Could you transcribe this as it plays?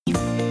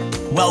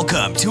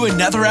Welcome to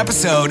another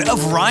episode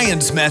of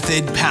Ryan's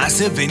Method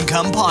Passive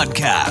Income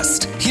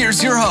Podcast.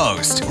 Here's your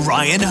host,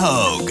 Ryan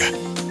Hogue.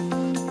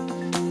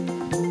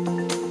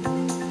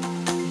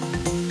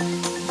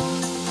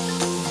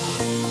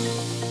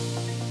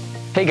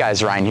 Hey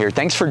guys, Ryan here.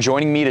 Thanks for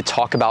joining me to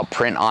talk about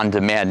print on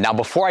demand. Now,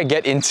 before I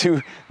get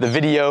into the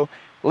video,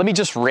 let me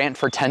just rant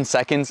for 10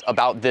 seconds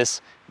about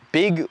this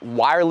big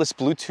wireless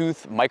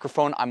Bluetooth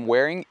microphone I'm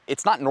wearing.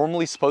 It's not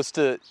normally supposed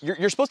to,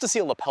 you're supposed to see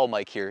a lapel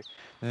mic here.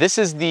 This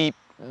is the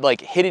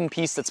hidden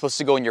piece that's supposed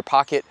to go in your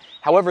pocket.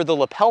 However, the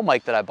lapel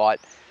mic that I bought,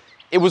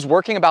 it was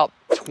working about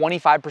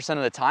 25%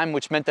 of the time,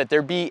 which meant that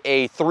there'd be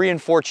a 3 in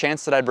 4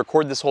 chance that I'd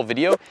record this whole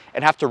video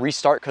and have to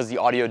restart because the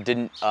audio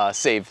didn't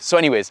save. So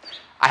anyways,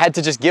 I had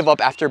to just give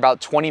up after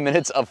about 20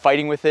 minutes of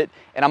fighting with it,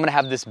 and I'm gonna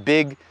have this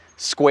big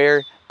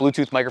square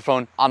Bluetooth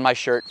microphone on my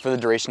shirt for the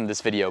duration of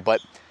this video.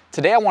 But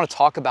today I wanna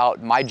talk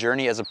about my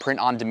journey as a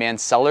print-on-demand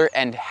seller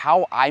and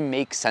how I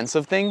make sense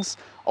of things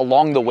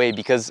along the way,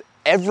 because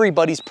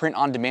everybody's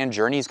print-on-demand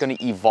journey is gonna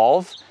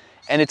evolve,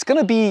 and it's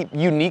gonna be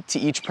unique to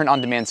each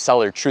print-on-demand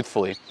seller,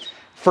 truthfully.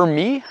 For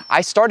me,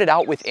 I started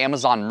out with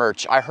Amazon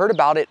merch. I heard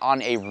about it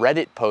on a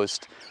Reddit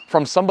post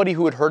from somebody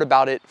who had heard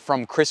about it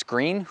from Chris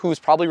Green, who was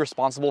probably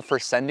responsible for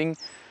sending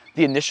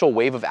the initial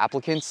wave of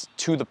applicants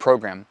to the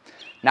program.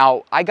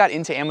 Now, I got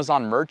into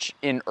Amazon merch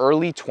in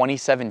early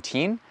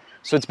 2017,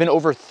 so it's been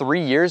over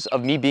 3 years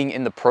of me being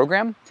in the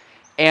program.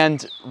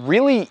 And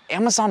really,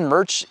 Amazon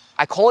merch,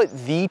 I call it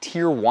the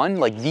tier one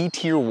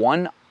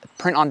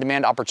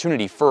print-on-demand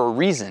opportunity for a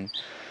reason.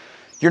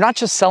 You're not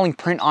just selling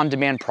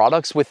print-on-demand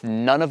products with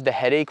none of the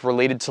headache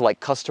related to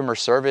customer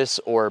service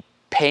or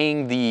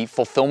paying the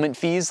fulfillment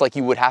fees like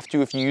you would have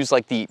to if you use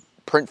the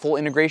Printful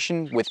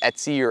integration with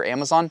Etsy or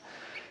Amazon.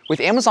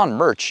 With Amazon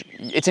merch,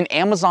 it's an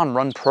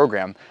Amazon-run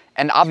program.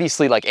 And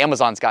obviously,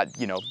 Amazon's got,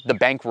 the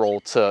bankroll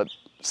to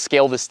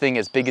scale this thing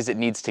as big as it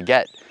needs to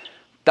get.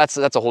 That's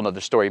a whole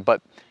nother story.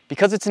 But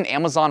because it's an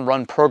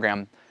Amazon-run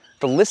program,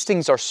 the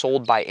listings are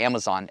sold by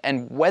Amazon.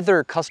 And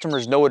whether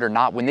customers know it or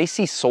not, when they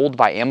see sold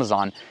by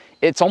Amazon,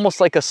 it's almost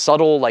like a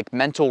subtle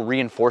mental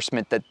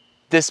reinforcement that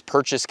this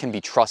purchase can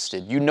be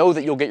trusted. You know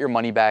that you'll get your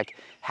money back,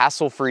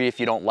 hassle-free if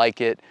you don't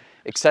like it,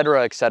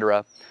 etc.,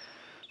 etc.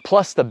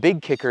 Plus, the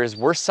big kicker is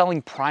we're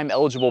selling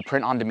Prime-eligible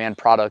print-on-demand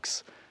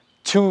products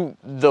to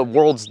the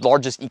world's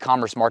largest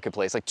e-commerce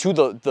marketplace, to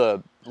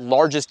the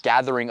largest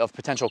gathering of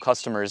potential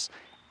customers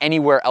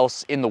anywhere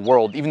else in the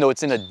world, even though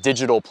it's in a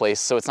digital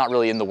place, so it's not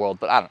really in the world,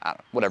 but I don't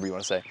whatever you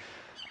want to say.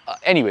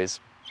 Anyways,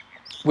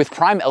 with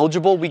Prime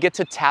eligible, we get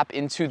to tap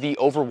into the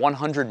over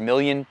 100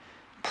 million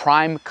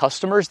Prime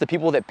customers, the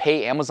people that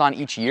pay Amazon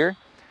each year,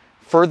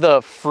 for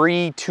the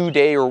free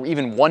 2-day or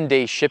even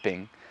 1-day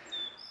shipping.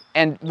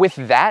 And with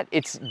that,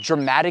 it's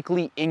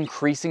dramatically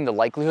increasing the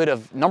likelihood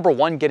of, number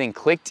one, getting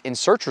clicked in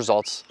search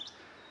results,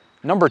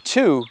 number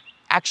two,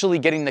 actually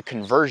getting the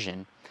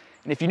conversion.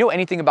 And if you know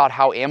anything about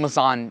how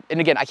Amazon, and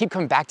again, I keep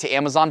coming back to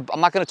Amazon,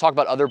 I'm not gonna talk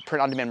about other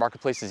print-on-demand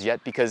marketplaces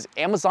yet because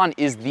Amazon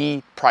is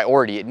the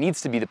priority. It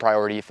needs to be the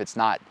priority if it's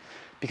not.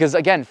 Because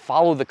again,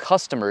 follow the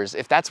customers.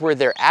 If that's where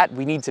they're at,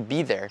 we need to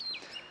be there.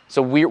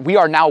 So we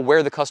are now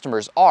where the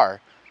customers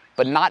are,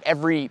 but not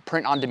every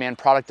print-on-demand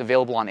product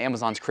available on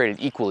Amazon is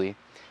created equally.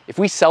 If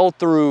we sell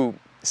through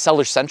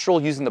Seller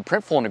Central using the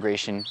Printful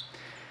integration,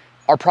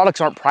 our products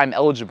aren't Prime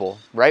eligible,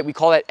 right? We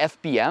call that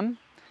FBM,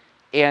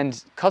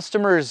 and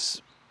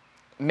customers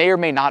may or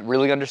may not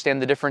really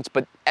understand the difference,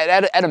 but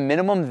at a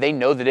minimum, they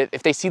know that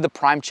if they see the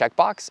Prime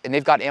checkbox and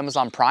they've got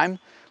Amazon Prime,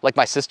 like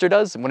my sister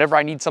does, and whenever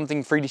I need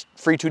something free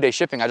 2-day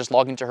shipping, I just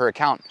log into her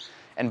account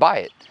and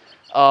buy it.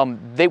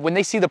 When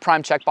they see the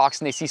Prime checkbox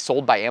and they see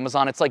sold by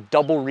Amazon, it's like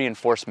double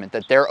reinforcement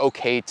that they're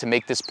okay to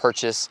make this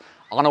purchase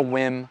on a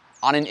whim,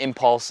 on an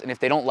impulse, and if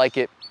they don't like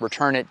it,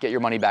 return it, get your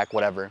money back,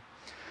 whatever.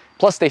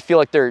 Plus, they feel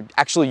like they're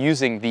actually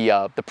using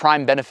the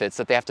Prime benefits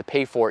that they have to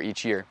pay for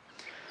each year.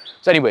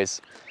 So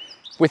anyways,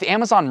 with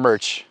Amazon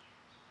merch,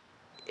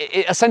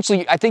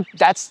 essentially, I think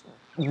that's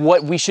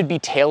what we should be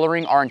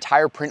tailoring our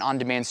entire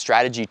print-on-demand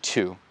strategy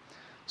to.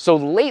 So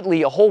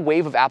lately, a whole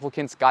wave of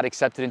applicants got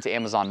accepted into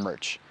Amazon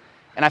merch.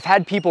 And I've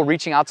had people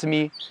reaching out to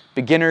me,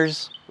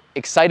 beginners,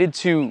 excited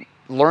to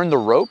learn the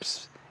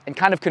ropes and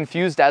kind of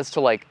confused as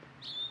to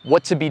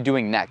what to be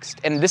doing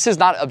next. And this is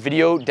not a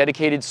video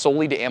dedicated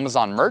solely to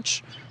Amazon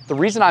merch. The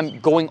reason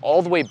I'm going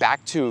all the way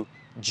back to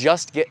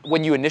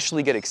when you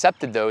initially get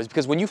accepted though, is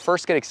because when you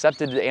first get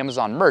accepted to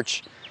Amazon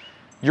merch,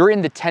 you're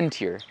in the 10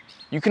 tier.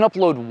 You can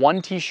upload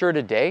 1 t-shirt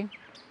a day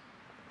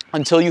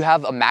until you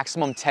have a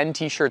maximum 10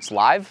 t-shirts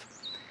live.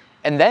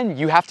 And then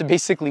you have to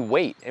basically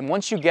wait. And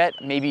once you get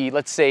maybe,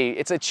 let's say,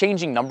 it's a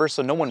changing number,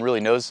 so no one really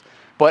knows,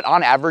 but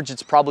on average,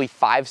 it's probably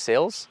 5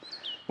 sales.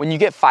 When you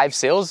get 5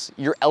 sales,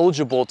 you're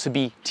eligible to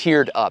be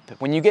tiered up.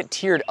 When you get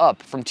tiered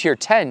up from tier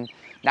 10,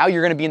 now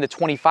you're gonna be in the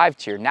 25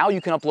 tier. Now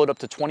you can upload up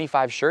to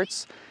 25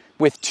 shirts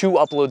with 2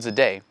 uploads a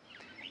day.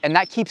 And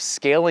that keeps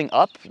scaling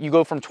up. You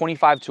go from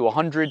 25 to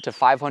 100 to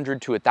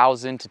 500 to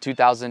 1,000 to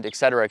 2,000, et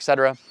cetera, et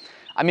cetera.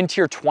 I'm in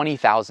tier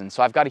 20,000,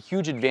 so I've got a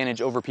huge advantage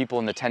over people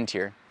in the 10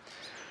 tier.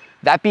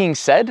 That being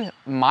said,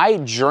 my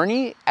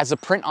journey as a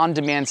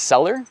print-on-demand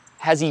seller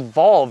has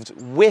evolved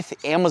with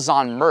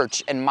Amazon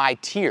merch and my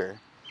tier.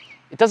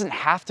 It doesn't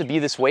have to be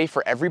this way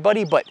for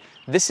everybody, but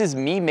this is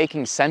me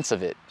making sense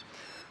of it.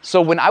 So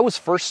when I was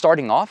first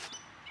starting off,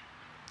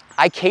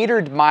 I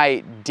catered my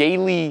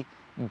daily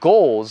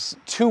goals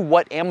to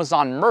what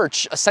Amazon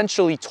merch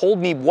essentially told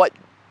me what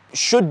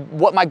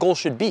my goal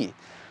should be.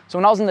 So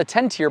when I was in the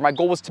 10 tier, my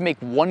goal was to make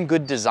one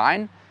good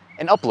design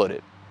and upload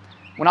it.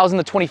 When I was in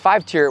the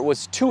 25 tier, it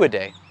was 2 a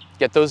day,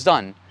 get those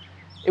done.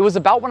 It was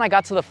about when I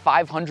got to the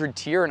 500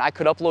 tier and I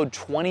could upload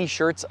 20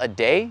 shirts a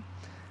day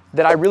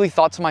that I really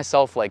thought to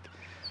myself, like,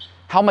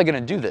 how am I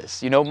gonna do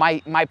this? You know,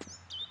 my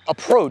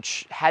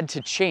approach had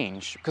to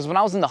change, because when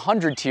I was in the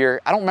 100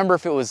 tier, I don't remember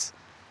if it was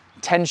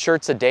 10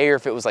 shirts a day or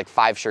if it was like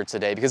 5 shirts a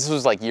day, because this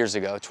was like years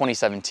ago,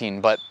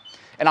 2017.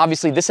 And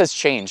obviously this has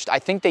changed. I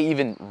think they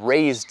even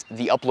raised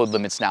the upload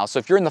limits now. So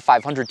if you're in the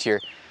 500 tier,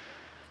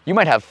 you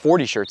might have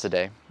 40 shirts a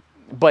day.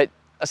 But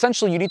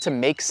essentially you need to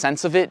make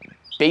sense of it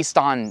based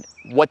on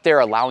what they're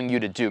allowing you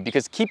to do.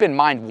 Because keep in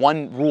mind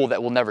one rule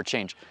that will never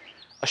change.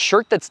 A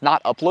shirt that's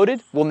not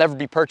uploaded will never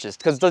be purchased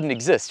because it doesn't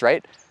exist,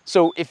 right?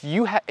 So if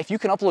you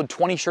can upload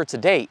 20 shirts a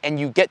day and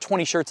you get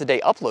 20 shirts a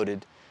day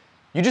uploaded,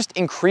 you just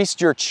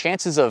increased your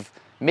chances of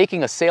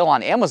making a sale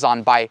on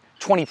Amazon by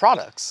 20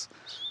 products.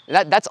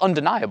 That's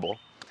undeniable.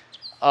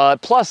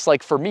 Plus,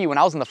 like for me, when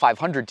I was in the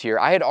 500 tier,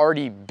 I'd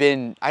already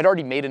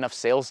made enough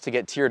sales to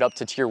get tiered up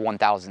to tier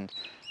 1000.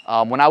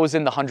 When I was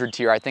in the 100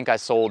 tier, I think I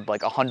sold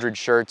like 100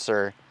 shirts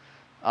or,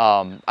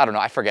 I don't know,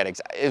 I forget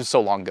exactly, it was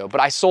so long ago,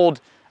 but I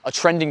sold a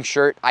trending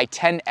shirt. I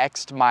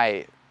 10x'd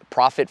my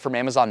profit from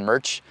Amazon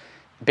merch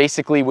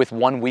basically with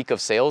 1 week of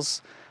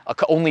sales.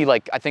 Only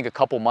like, I think a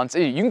couple months.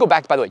 You can go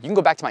back, by the way, you can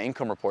go back to my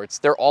income reports.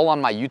 They're all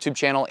on my YouTube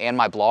channel and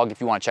my blog if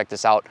you want to check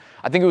this out.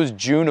 I think it was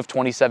June of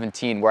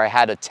 2017 where I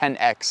had a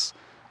 10x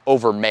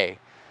over May.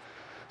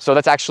 So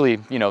that's actually,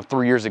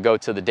 3 years ago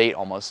to the date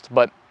almost.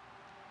 But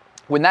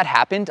when that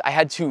happened, I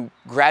had to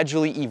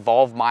gradually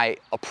evolve my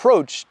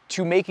approach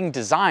to making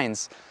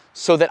designs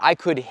so that I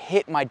could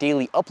hit my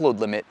daily upload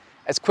limit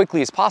as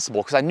quickly as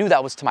possible, because I knew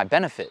that was to my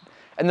benefit.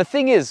 And the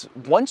thing is,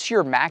 once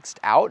you're maxed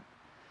out,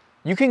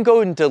 you can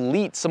go and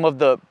delete some of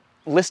the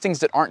listings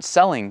that aren't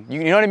selling.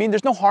 You know what I mean?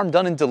 There's no harm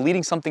done in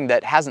deleting something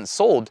that hasn't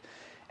sold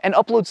and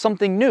upload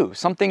something new,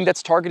 something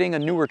that's targeting a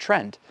newer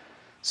trend.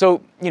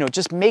 So,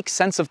 just make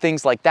sense of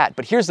things like that.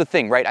 But here's the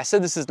thing, right? I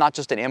said this is not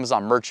just an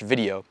Amazon merch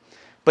video,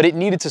 but it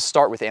needed to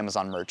start with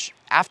Amazon merch.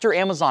 After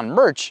Amazon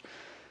merch,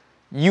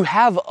 you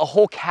have a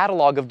whole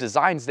catalog of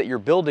designs that you're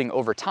building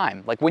over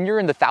time. Like when you're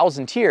in the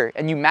 1000 tier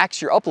and you max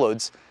your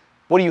uploads,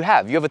 what do you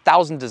have? You have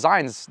 1,000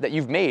 designs that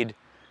you've made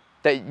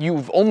that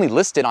you've only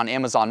listed on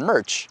Amazon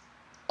merch.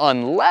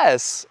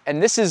 Unless,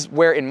 and this is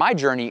where in my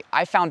journey,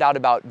 I found out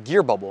about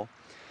Gearbubble.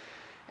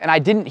 And I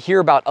didn't hear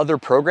about other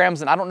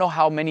programs, and I don't know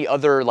how many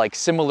other like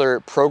similar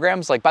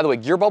programs. Like, by the way,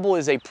 Gearbubble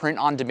is a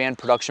print-on-demand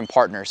production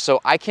partner.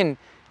 So I can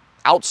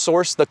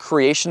outsource the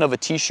creation of a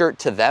t-shirt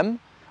to them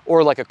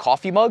or like a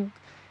coffee mug,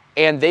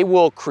 and they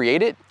will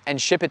create it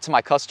and ship it to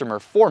my customer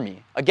for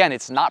me. Again,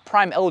 it's not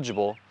Prime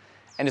eligible,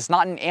 and it's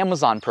not an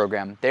Amazon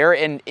program. They're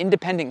an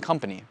independent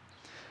company.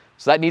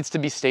 So that needs to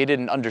be stated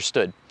and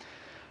understood.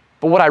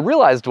 But what I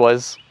realized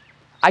was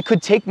I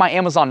could take my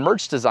Amazon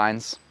merch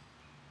designs,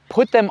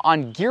 put them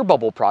on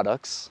Gearbubble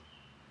products,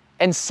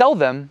 and sell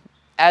them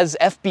as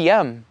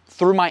FBM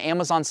through my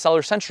Amazon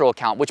Seller Central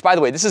account, which, by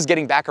the way, this is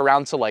getting back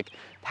around to like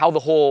how the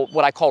whole,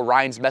 what I call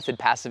Ryan's Method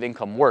passive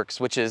income works,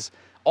 which is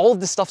all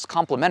of this stuff's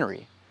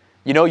complementary.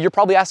 You're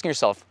probably asking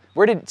yourself,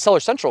 where did Seller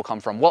Central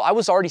come from? Well, I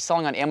was already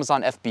selling on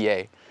Amazon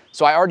FBA,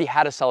 so I already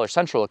had a Seller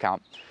Central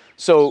account.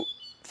 So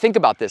think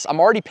about this. I'm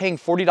already paying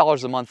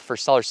 $40 a month for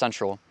Seller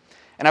Central,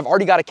 and I've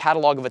already got a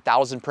catalog of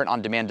 1,000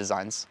 print-on-demand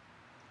designs.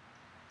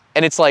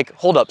 And it's like,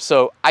 hold up,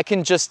 so I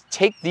can just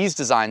take these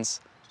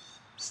designs,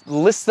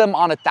 list them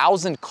on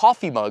 1,000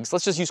 coffee mugs.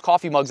 Let's just use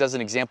coffee mugs as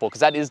an example, because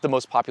that is the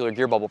most popular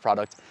Gearbubble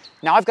product.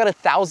 Now I've got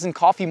 1,000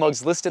 coffee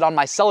mugs listed on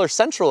my Seller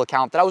Central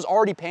account that I was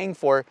already paying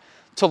for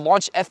to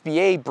launch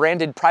FBA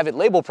branded private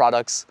label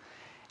products.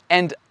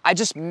 And I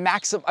just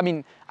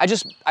I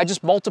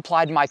just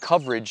multiplied my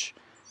coverage.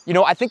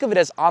 I think of it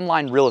as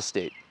online real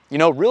estate.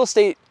 Real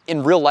estate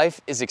in real life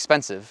is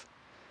expensive.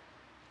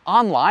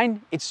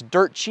 Online, it's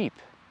dirt cheap.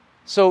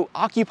 So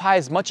occupy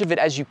as much of it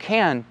as you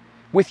can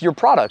with your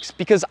products,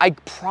 because I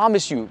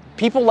promise you,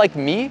 people like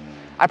me,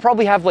 I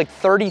probably have like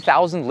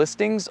 30,000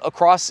 listings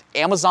across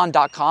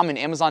Amazon.com and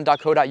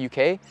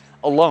Amazon.co.uk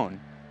alone.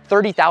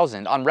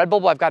 30,000. On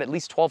Redbubble, I've got at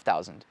least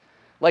 12,000.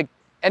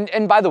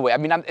 And by the way,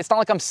 it's not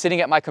like I'm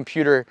sitting at my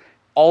computer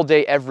all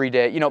day, every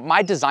day.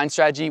 My design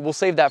strategy, we'll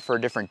save that for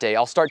a different day.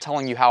 I'll start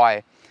telling you how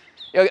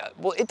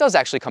well, it does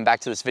actually come back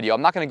to this video.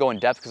 I'm not gonna go in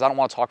depth because I don't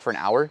wanna talk for an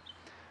hour,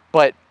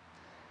 but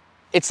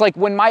it's like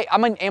when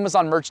I'm an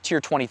Amazon merch tier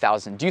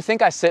 20,000. Do you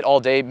think I sit all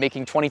day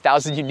making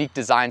 20,000 unique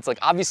designs? Like,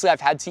 obviously I've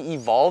had to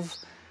evolve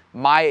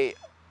my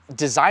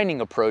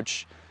designing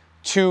approach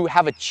to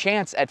have a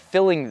chance at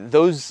filling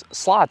those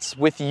slots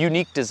with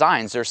unique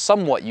designs or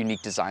somewhat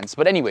unique designs.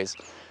 But anyways,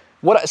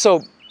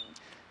 so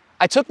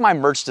I took my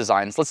merch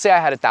designs, let's say I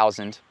had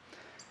 1,000.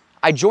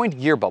 I joined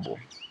Gearbubble.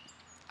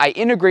 I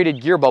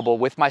integrated Gearbubble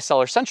with my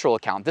Seller Central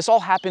account. This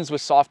all happens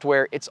with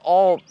software. It's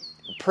all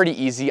pretty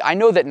easy. I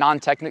know that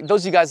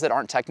those of you guys that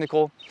aren't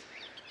technical,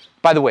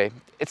 by the way,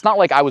 it's not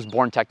like I was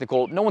born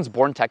technical. No one's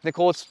born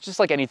technical. It's just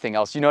like anything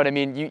else. You know what I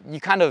mean? You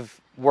kind of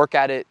work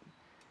at it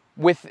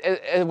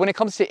when it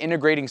comes to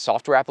integrating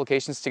software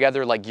applications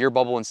together like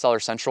Gearbubble and Seller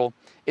Central.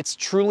 It's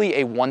truly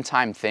a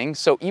one-time thing.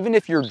 So even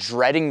if you're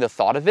dreading the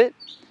thought of it,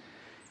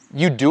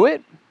 you do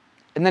it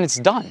and then it's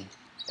done.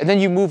 And then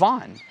you move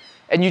on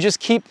and you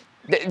just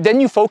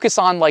then you focus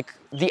on like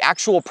the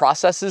actual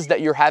processes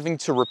that you're having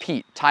to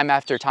repeat time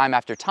after time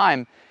after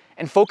time,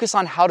 and focus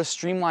on how to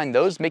streamline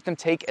those, make them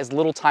take as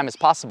little time as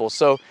possible.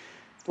 So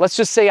let's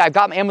just say I've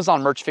got my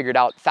Amazon merch figured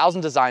out, 1,000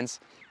 designs.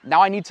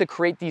 Now I need to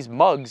create these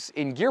mugs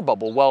in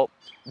Gearbubble. Well,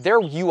 their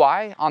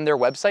UI on their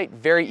website,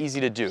 very easy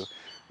to do.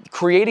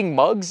 Creating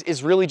mugs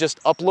is really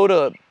just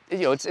upload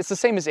it's the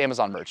same as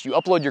Amazon merch. You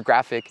upload your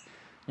graphic,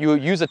 you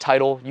use a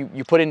title,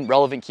 you put in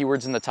relevant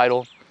keywords in the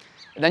title,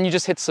 and then you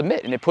just hit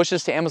submit and it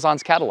pushes to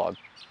Amazon's catalog.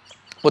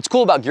 What's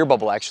cool about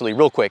Gearbubble actually,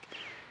 real quick,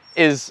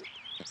 is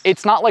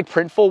it's not like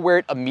Printful where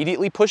it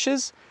immediately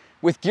pushes.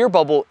 With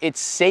Gearbubble, it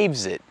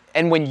saves it.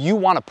 And when you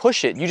want to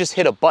push it, you just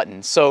hit a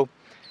button. So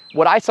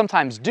what I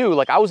sometimes do,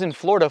 like I was in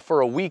Florida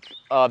for a week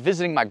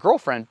visiting my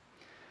girlfriend,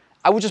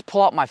 I would just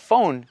pull out my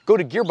phone, go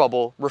to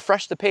Gearbubble,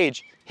 refresh the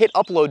page, hit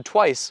upload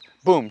twice,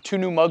 boom, 2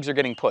 new mugs are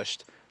getting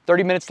pushed.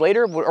 30 minutes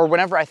later, or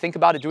whenever I think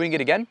about it doing it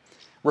again,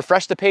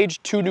 refresh the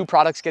page, 2 new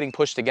products getting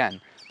pushed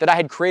again that I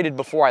had created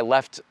before I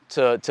left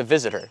to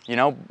visit her, you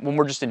know, when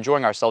we're just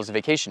enjoying ourselves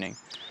vacationing.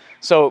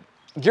 So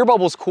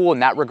Gearbubble's cool in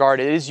that regard.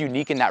 It is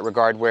unique in that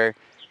regard where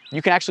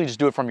you can actually just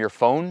do it from your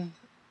phone,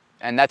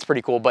 and that's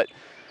pretty cool. But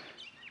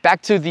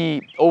back to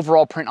the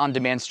overall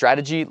print-on-demand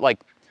strategy, like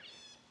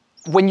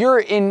when you're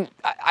in,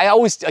 I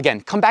always,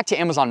 again, come back to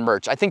Amazon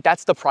merch. I think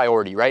that's the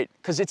priority, right?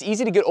 Because it's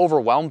easy to get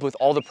overwhelmed with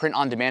all the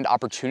print-on-demand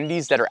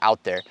opportunities that are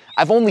out there.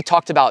 I've only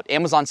talked about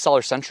Amazon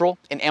Seller Central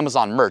and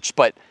Amazon merch,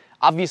 but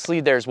obviously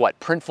there's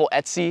Printful,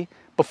 Etsy.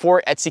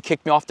 Before Etsy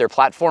kicked me off their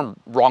platform,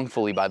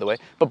 wrongfully by the way,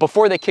 but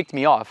before they kicked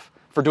me off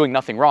for doing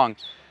nothing wrong,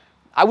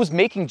 I was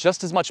making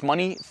just as much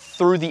money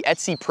through the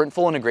Etsy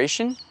Printful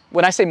integration.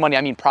 When I say money,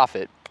 I mean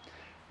profit.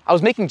 I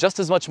was making just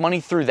as much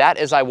money through that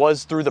as I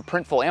was through the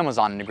Printful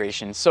Amazon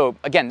integration. So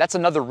again, that's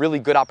another really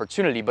good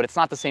opportunity, but it's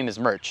not the same as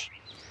merch.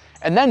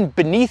 And then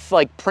beneath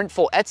like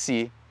Printful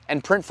Etsy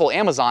and Printful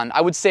Amazon,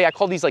 I would say I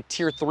call these like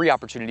tier 3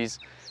 opportunities.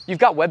 You've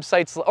got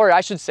websites, or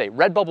I should say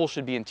Redbubble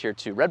should be in tier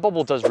 2.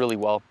 Redbubble does really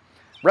well.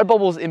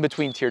 Redbubble is in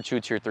between tier 2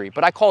 and tier 3,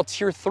 but I call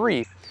tier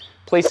 3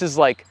 places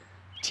like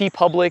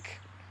TeePublic,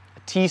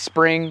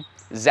 Teespring,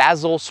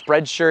 Zazzle,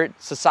 Spreadshirt,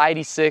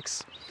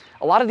 Society6.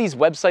 A lot of these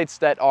websites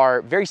that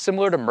are very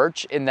similar to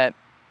merch in that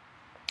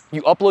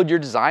you upload your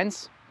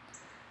designs,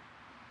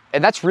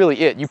 and that's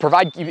really it. You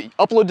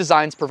upload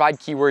designs, provide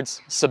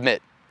keywords,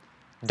 submit,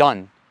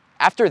 done.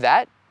 After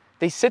that,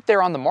 they sit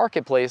there on the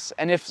marketplace,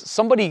 and if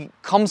somebody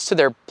comes to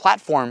their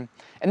platform,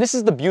 and this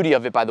is the beauty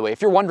of it, by the way,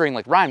 if you're wondering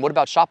like, Ryan, what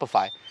about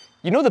Shopify?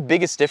 You know the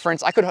biggest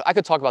difference, I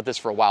could talk about this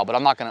for a while, but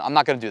I'm not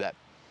gonna do that.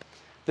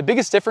 The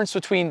biggest difference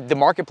between the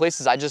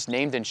marketplaces I just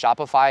named and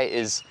Shopify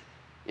is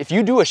if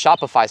you do a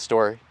Shopify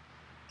store,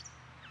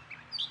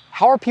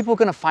 how are people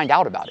gonna find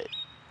out about it?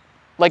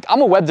 Like, I'm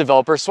a web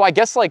developer, so I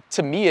guess like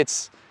to me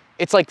it's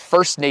like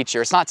first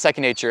nature. It's not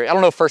second nature. I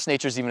don't know if first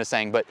nature is even a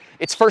saying, but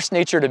it's first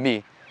nature to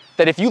me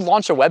that if you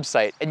launch a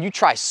website and you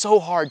try so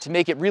hard to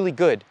make it really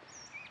good,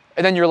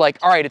 and then you're like,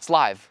 all right, it's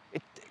live,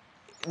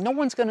 no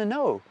one's gonna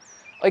know.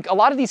 Like a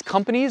lot of these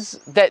companies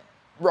that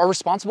are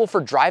responsible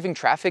for driving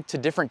traffic to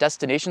different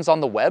destinations on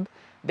the web,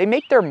 they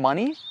make their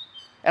money,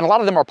 and a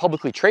lot of them are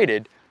publicly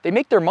traded, they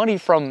make their money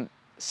from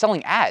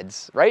selling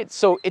ads, right?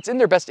 So it's in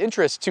their best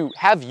interest to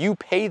have you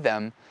pay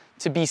them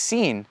to be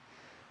seen.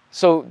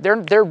 So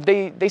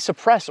they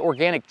suppress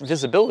organic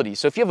visibility.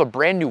 So if you have a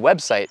brand new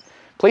website,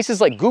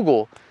 places like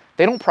Google,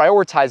 they don't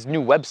prioritize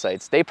new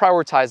websites. They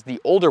prioritize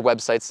the older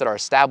websites that are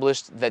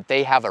established, that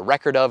they have a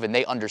record of and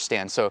they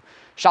understand. So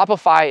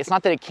Shopify, it's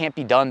not that it can't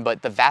be done,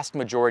 but the vast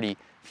majority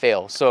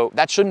fail. So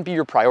that shouldn't be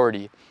your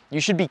priority. You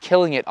should be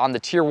killing it on the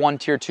tier 1,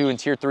 tier 2, and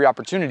tier 3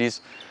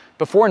 opportunities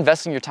before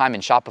investing your time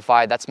in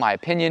Shopify. That's my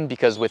opinion,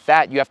 because with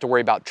that, you have to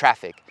worry about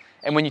traffic.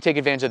 And when you take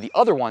advantage of the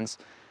other ones,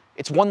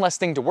 it's one less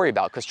thing to worry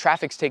about because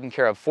traffic's taken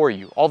care of for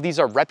you. All these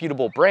are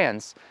reputable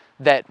brands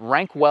that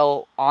rank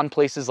well on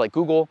places like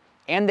Google,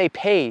 and they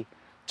pay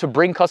to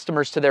bring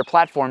customers to their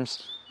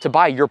platforms to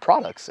buy your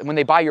products. And when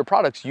they buy your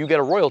products, you get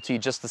a royalty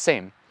just the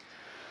same.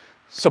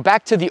 So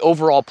back to the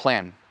overall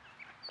plan.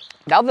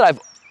 Now that I've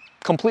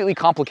completely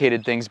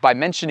complicated things by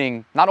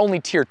mentioning not only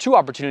tier 2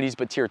 opportunities,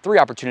 but tier 3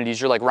 opportunities,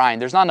 you're like, Ryan,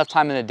 there's not enough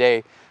time in a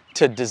day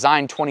to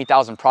design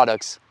 20,000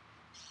 products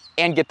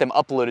and get them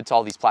uploaded to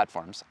all these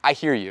platforms. I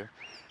hear you.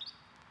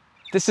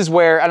 This is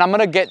where, and I'm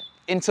gonna get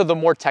into the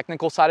more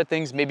technical side of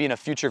things maybe in a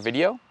future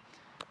video,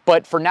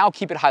 but for now,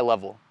 keep it high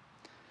level.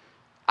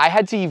 I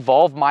had to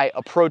evolve my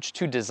approach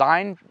to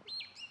design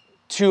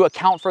to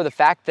account for the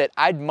fact that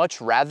I'd much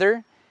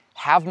rather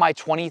have my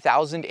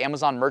 20,000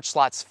 Amazon merch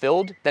slots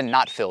filled than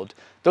not filled.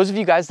 Those of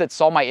you guys that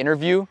saw my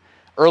interview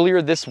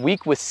earlier this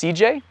week with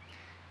CJ,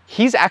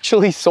 he's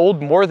actually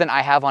sold more than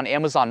I have on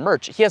Amazon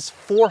merch. He has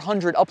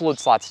 400 upload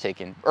slots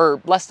taken, or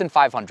less than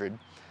 500,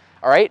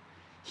 all right?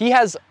 He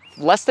has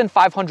less than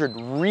 500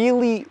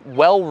 really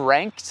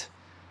well-ranked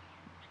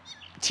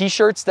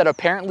t-shirts that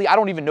apparently, I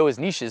don't even know his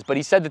niches, but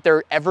he said that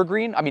they're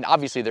evergreen. I mean,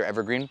 obviously they're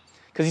evergreen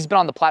because he's been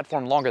on the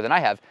platform longer than I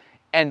have,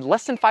 and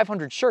less than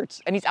 500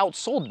 shirts, and he's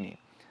outsold me.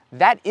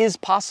 That is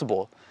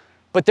possible,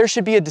 but there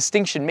should be a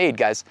distinction made,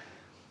 guys.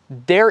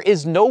 There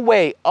is no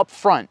way up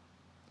front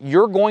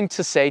you're going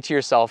to say to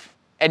yourself,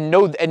 and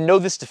know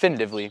this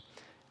definitively,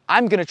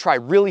 I'm gonna try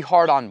really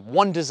hard on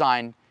one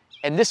design,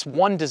 and this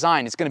one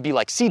design is gonna be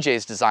like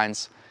CJ's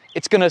designs.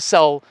 It's gonna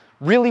sell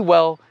really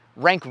well,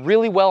 rank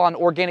really well on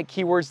organic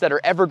keywords that are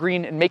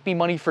evergreen and make me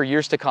money for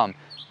years to come.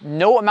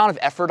 No amount of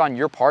effort on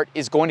your part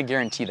is going to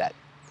guarantee that.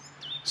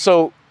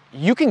 So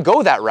you can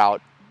go that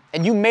route,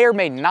 and you may or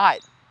may not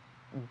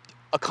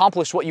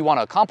accomplish what you want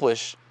to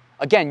accomplish.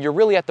 Again, you're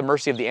really at the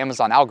mercy of the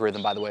Amazon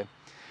algorithm, by the way.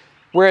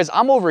 Whereas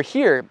I'm over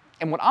here,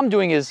 and what I'm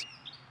doing is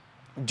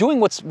doing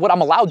what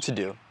I'm allowed to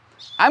do.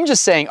 I'm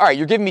just saying, all right,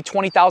 you're giving me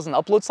 20,000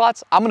 upload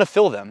slots, I'm gonna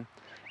fill them.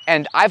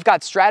 And I've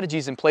got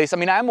strategies in place. I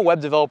mean, I'm a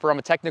web developer, I'm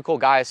a technical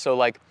guy, so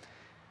like,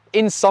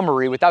 in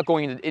summary, without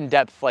going in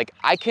depth, like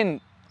I can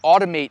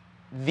automate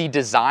the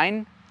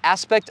design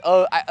aspect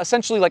of,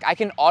 essentially like I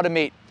can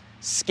automate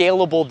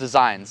scalable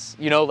designs,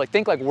 you know, like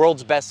think like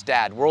world's best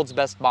dad, world's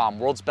best mom,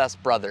 world's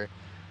best brother,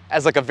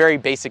 as like a very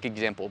basic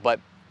example. But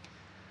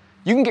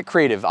you can get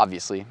creative,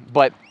 obviously,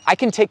 but I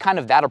can take kind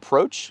of that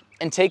approach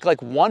and take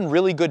like one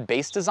really good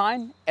base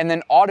design and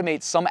then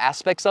automate some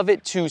aspects of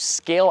it to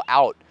scale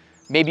out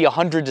maybe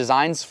 100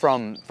 designs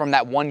from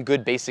that one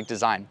good basic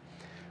design.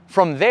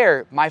 From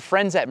there, my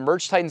friends at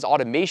Merch Titans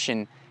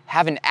Automation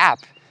have an app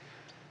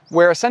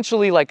where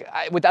essentially like,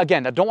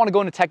 again, I don't want to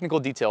go into technical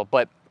detail,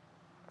 but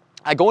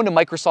I go into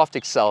Microsoft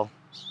Excel,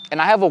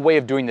 and I have a way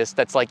of doing this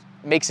that's like,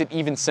 makes it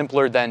even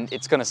simpler than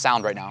it's gonna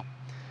sound right now.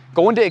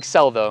 Go into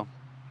Excel though,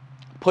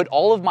 put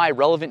all of my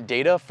relevant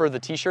data for the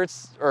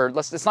t-shirts, or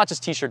it's not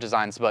just t-shirt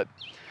designs, but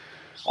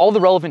all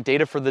the relevant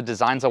data for the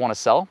designs I wanna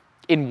sell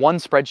in one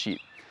spreadsheet.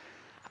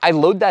 I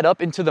load that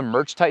up into the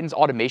Merch Titans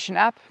Automation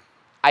app,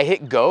 I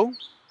hit go,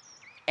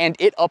 and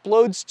it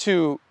uploads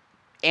to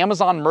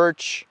Amazon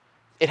Merch.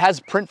 It has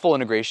Printful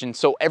integration,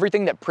 so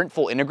everything that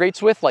Printful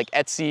integrates with, like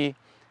Etsy,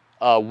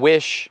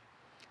 Wish,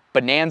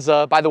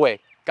 Bonanza. By the way,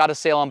 got a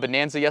sale on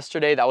Bonanza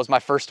yesterday. That was my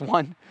first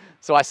one.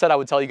 So I said I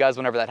would tell you guys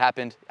whenever that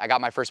happened. I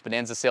got my first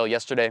Bonanza sale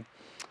yesterday.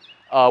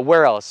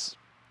 Where else?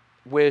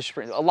 Wish,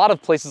 a lot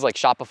of places like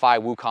Shopify,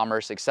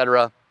 WooCommerce,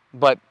 etc.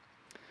 But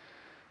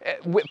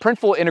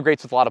Printful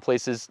integrates with a lot of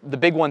places. The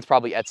big one's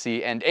probably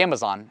Etsy and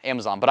Amazon,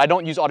 but I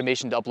don't use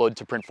automation to upload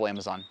to Printful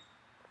Amazon.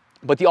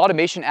 But the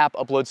automation app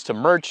uploads to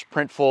Merch,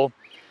 Printful,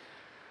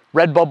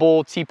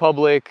 Redbubble,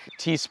 TeePublic,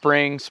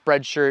 Teespring,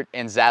 Spreadshirt,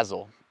 and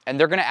Zazzle. And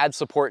they're gonna add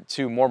support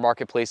to more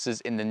marketplaces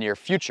in the near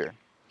future.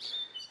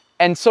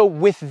 And so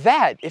with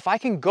that, if I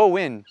can go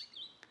in,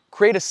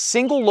 create a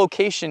single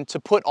location to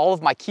put all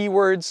of my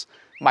keywords,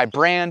 my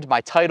brand,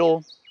 my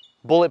title,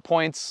 bullet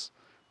points,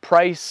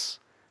 price,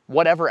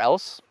 whatever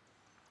else,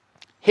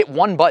 hit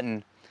one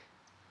button,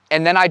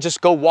 and then I just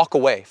go walk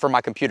away from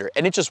my computer,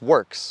 and it just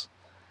works.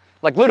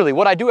 Like literally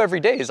what I do every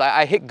day is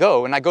I hit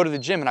go and I go to the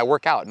gym and I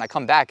work out and I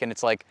come back and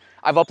it's like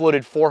I've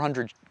uploaded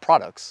 400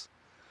 products.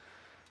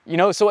 You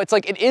know, so it's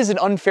like it is an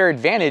unfair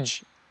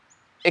advantage,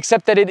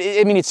 except that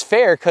it's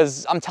fair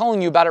because I'm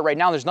telling you about it right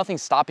now. There's nothing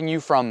stopping you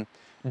from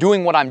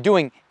doing what I'm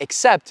doing,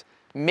 except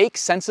make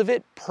sense of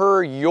it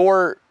per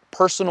your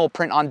personal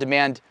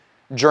print-on-demand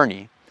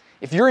journey.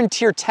 If you're in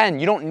tier 10,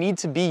 you don't need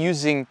to be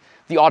using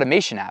the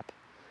automation app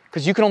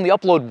because you can only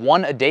upload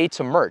one a day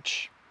to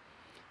Merch.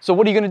 So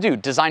what are you gonna do?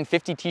 Design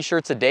 50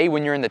 t-shirts a day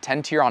when you're in the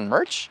 10 tier on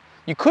Merch?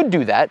 You could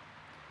do that.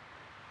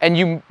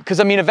 And because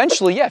I mean,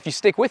 eventually, yeah, if you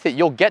stick with it,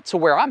 you'll get to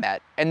where I'm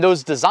at. And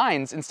those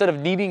designs, instead of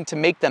needing to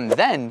make them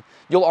then,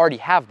 you'll already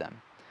have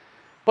them.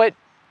 But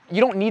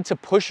you don't need to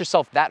push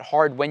yourself that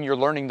hard when you're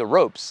learning the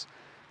ropes.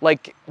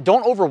 Like,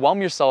 don't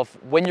overwhelm yourself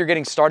when you're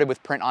getting started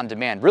with print on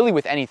demand, really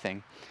with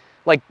anything.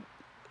 Like,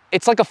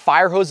 it's like a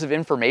fire hose of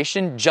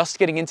information just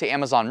getting into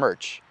Amazon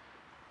Merch.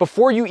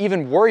 Before you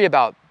even worry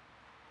about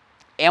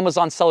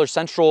Amazon Seller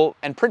Central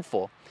and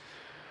Printful,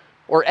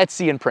 or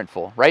Etsy and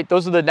Printful, right?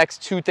 Those are the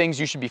next two things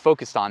you should be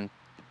focused on,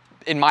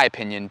 in my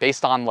opinion,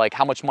 based on like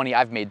how much money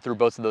I've made through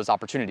both of those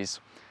opportunities.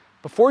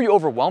 Before you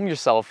overwhelm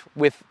yourself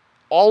with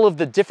all of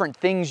the different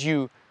things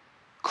you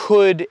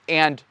could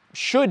and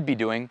should be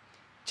doing,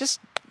 just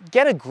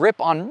get a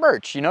grip on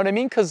Merch, you know what I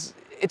mean? Because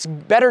it's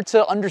better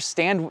to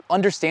understand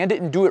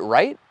it and do it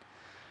right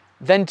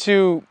than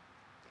to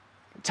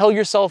tell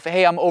yourself,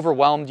 hey, I'm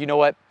overwhelmed, you know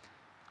what?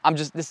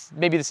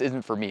 Maybe this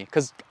isn't for me.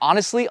 Because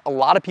honestly, a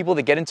lot of people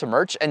that get into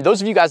Merch, and those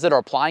of you guys that are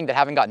applying that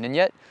haven't gotten in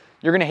yet,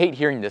 you're gonna hate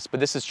hearing this, but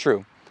this is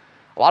true.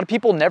 A lot of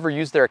people never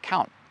use their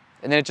account,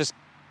 and then it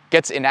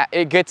gets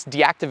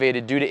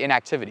deactivated due to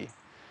inactivity.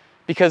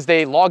 because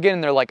they log in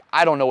and they're like,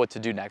 I don't know what to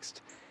do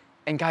next.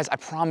 And guys, I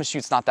promise you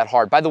it's not that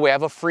hard. By the way, I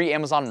have a free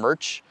Amazon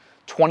merch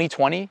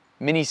 2020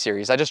 mini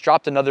series. I just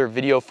dropped another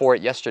video for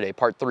it yesterday,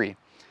 part 3,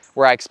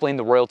 where I explained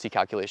the royalty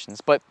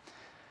calculations. But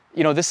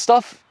you know, this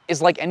stuff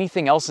is like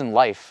anything else in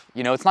life.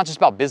 You know, it's not just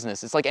about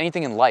business. It's like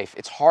anything in life.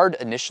 It's hard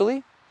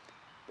initially.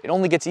 It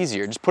only gets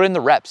easier. Just put in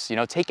the reps, you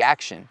know, take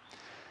action.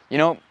 You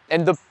know,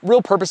 and the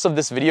real purpose of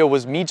this video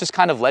was me just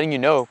kind of letting you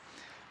know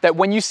that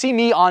when you see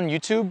me on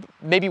YouTube,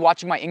 maybe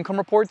watching my income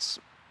reports,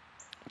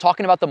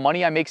 talking about the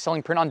money I make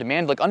selling print on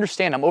demand, like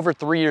understand I'm over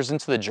 3 years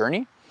into the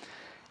journey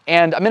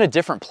and I'm in a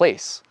different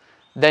place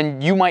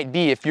than you might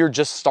be if you're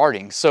just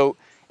starting. So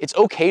it's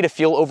okay to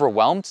feel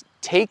overwhelmed.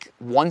 Take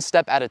one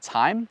step at a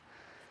time.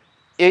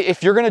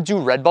 If you're gonna do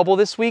Redbubble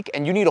this week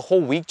and you need a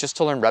whole week just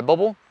to learn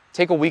Redbubble,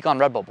 take a week on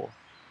Redbubble.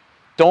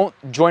 Don't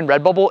join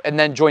Redbubble and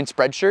then join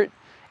Spreadshirt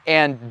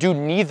and do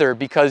neither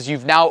because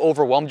you've now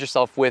overwhelmed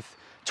yourself with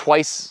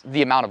twice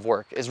the amount of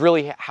work is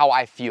really how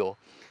I feel.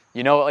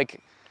 You know,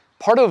 like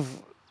part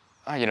of,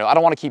 you know, I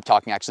don't want to keep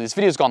talking actually, this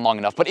video's gone long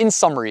enough, but in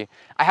summary,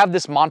 I have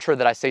this mantra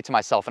that I say to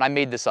myself and I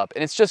made this up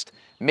and it's just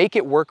make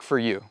it work for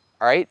you,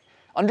 all right?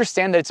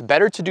 Understand that it's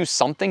better to do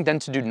something than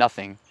to do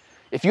nothing.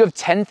 If you have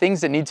 10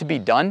 things that need to be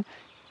done,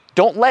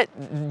 don't let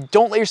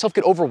yourself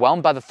get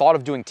overwhelmed by the thought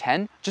of doing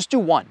 10, just do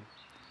 1.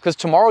 Because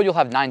tomorrow you'll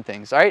have 9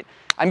 things, all right?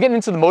 I'm getting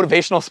into the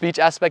motivational speech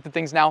aspect of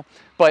things now,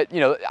 but you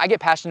know, I get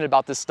passionate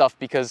about this stuff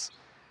because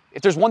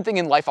if there's one thing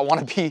in life I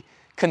want to be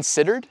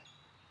considered,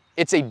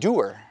 it's a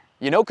doer,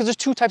 you know? Because there's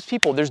 2 types of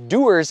people. There's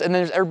doers and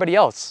then there's everybody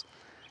else.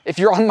 If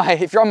you're on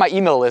my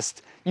email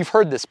list, you've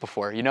heard this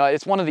before, you know?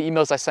 It's one of the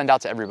emails I send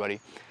out to everybody.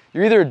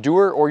 You're either a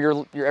doer or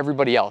you're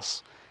everybody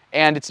else.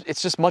 And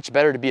it's just much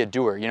better to be a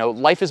doer. You know,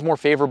 life is more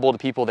favorable to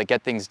people that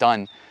get things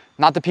done,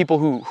 not the people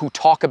who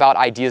talk about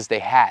ideas they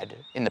had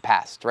in the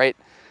past, right?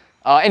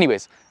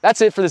 Anyways,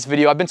 that's it for this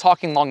video. I've been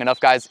talking long enough,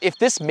 guys. If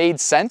this made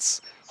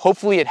sense,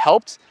 hopefully it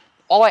helped.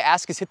 All I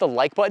ask is hit the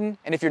like button.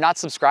 And if you're not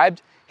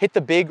subscribed, hit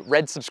the big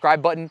red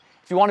subscribe button.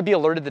 If you want to be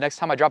alerted the next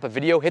time I drop a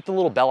video, hit the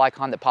little bell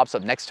icon that pops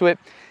up next to it.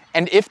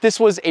 And if this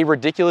was a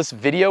ridiculous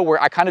video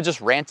where I kind of just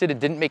ranted and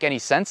didn't make any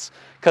sense,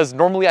 because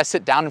normally I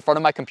sit down in front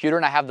of my computer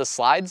and I have the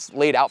slides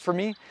laid out for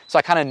me, so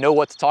I kind of know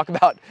what to talk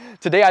about.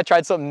 Today I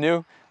tried something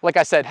new. Like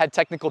I said, had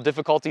technical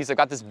difficulties. I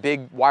got this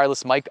big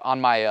wireless mic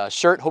on my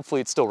shirt.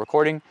 Hopefully it's still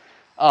recording.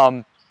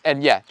 And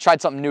yeah,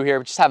 tried something new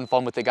here, just having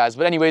fun with it, guys.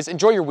 But anyways,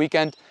 enjoy your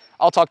weekend.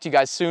 I'll talk to you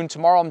guys soon.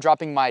 Tomorrow I'm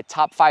dropping my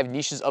top 5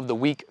 niches of the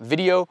week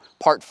video,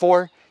 part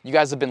 4. You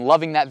guys have been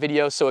loving that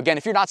video. So again,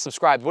 if you're not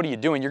subscribed, what are you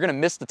doing? You're gonna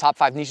miss the top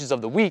 5 niches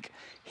of the week.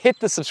 Hit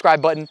the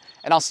subscribe button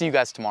and I'll see you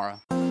guys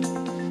tomorrow.